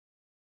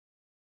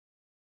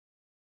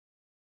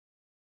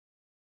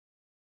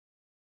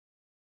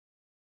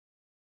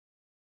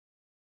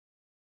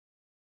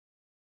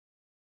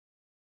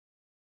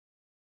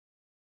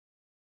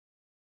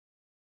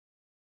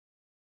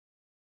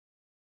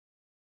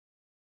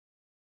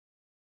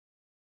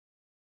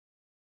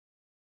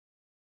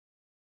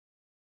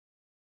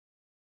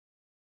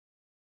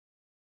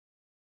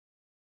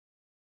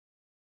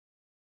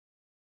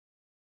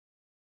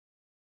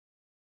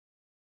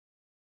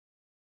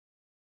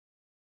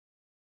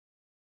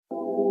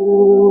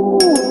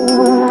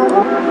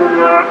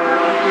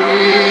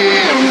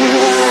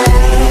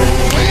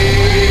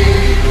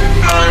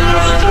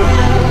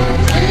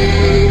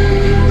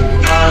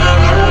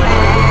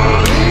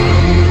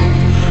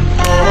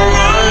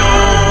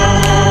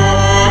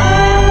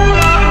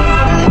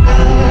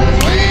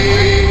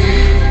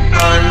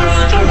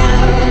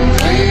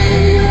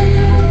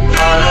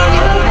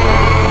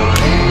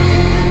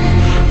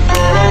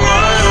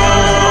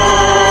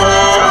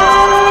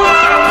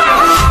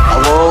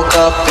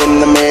In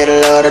the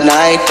middle of the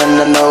night, when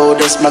I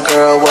noticed my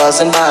girl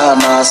wasn't by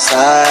my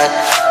side.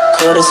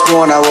 Could've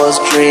sworn I was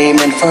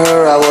dreaming, for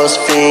her I was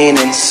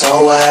fiending,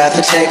 so I had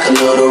to take a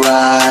little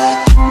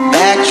ride.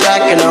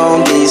 Backtracking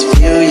on these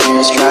few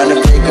years, trying to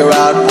figure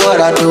out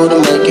what I do to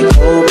make it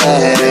go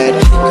bad.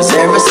 Cause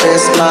ever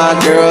since my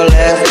girl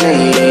left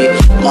me,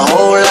 my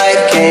whole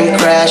life came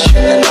crashing,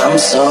 and I'm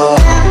so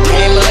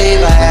can't believe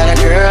I had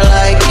a girl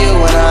like you,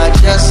 and I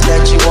just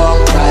let you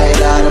walk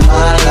right out of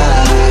my life.